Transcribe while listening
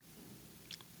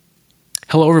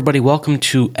Hello, everybody. Welcome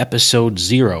to episode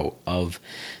 0 of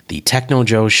the Techno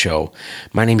Joe Show.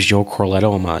 My name is Joe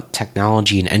Corletto. I'm a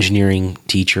technology and engineering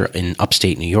teacher in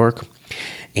upstate New York.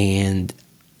 And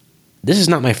this is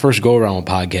not my first go-around with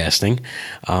podcasting.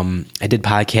 I did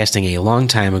podcasting a long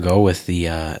time ago with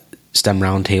the STEM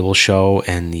Roundtable show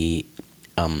and the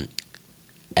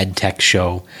EdTech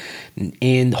show.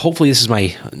 And hopefully this is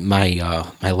my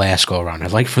last go-around.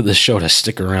 I'd like for this show to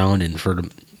stick around and for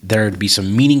there to be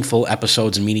some meaningful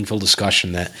episodes and meaningful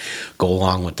discussion that go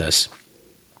along with this.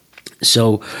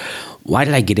 So why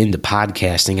did I get into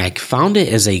podcasting? I found it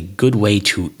as a good way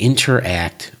to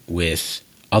interact with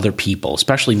other people,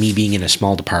 especially me being in a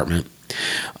small department,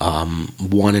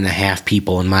 1.5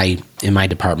 people in my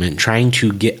department. Trying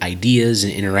to get ideas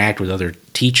and interact with other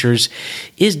teachers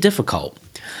is difficult.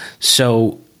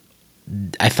 So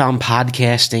I found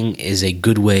podcasting is a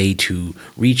good way to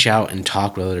reach out and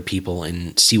talk with other people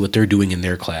and see what they're doing in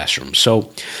their classroom.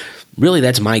 So really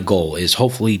that's my goal, is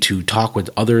hopefully to talk with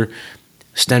other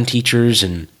STEM teachers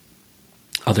and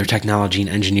other technology and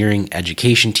engineering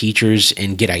education teachers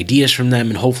and get ideas from them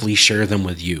and hopefully share them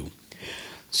with you.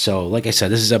 So like I said,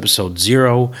 this is episode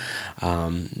 0.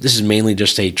 This is mainly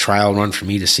just a trial run for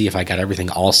me to see if I got everything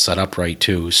all set up right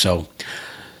too. So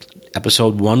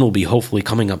episode 1 will be hopefully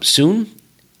coming up soon.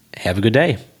 Have a good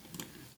day.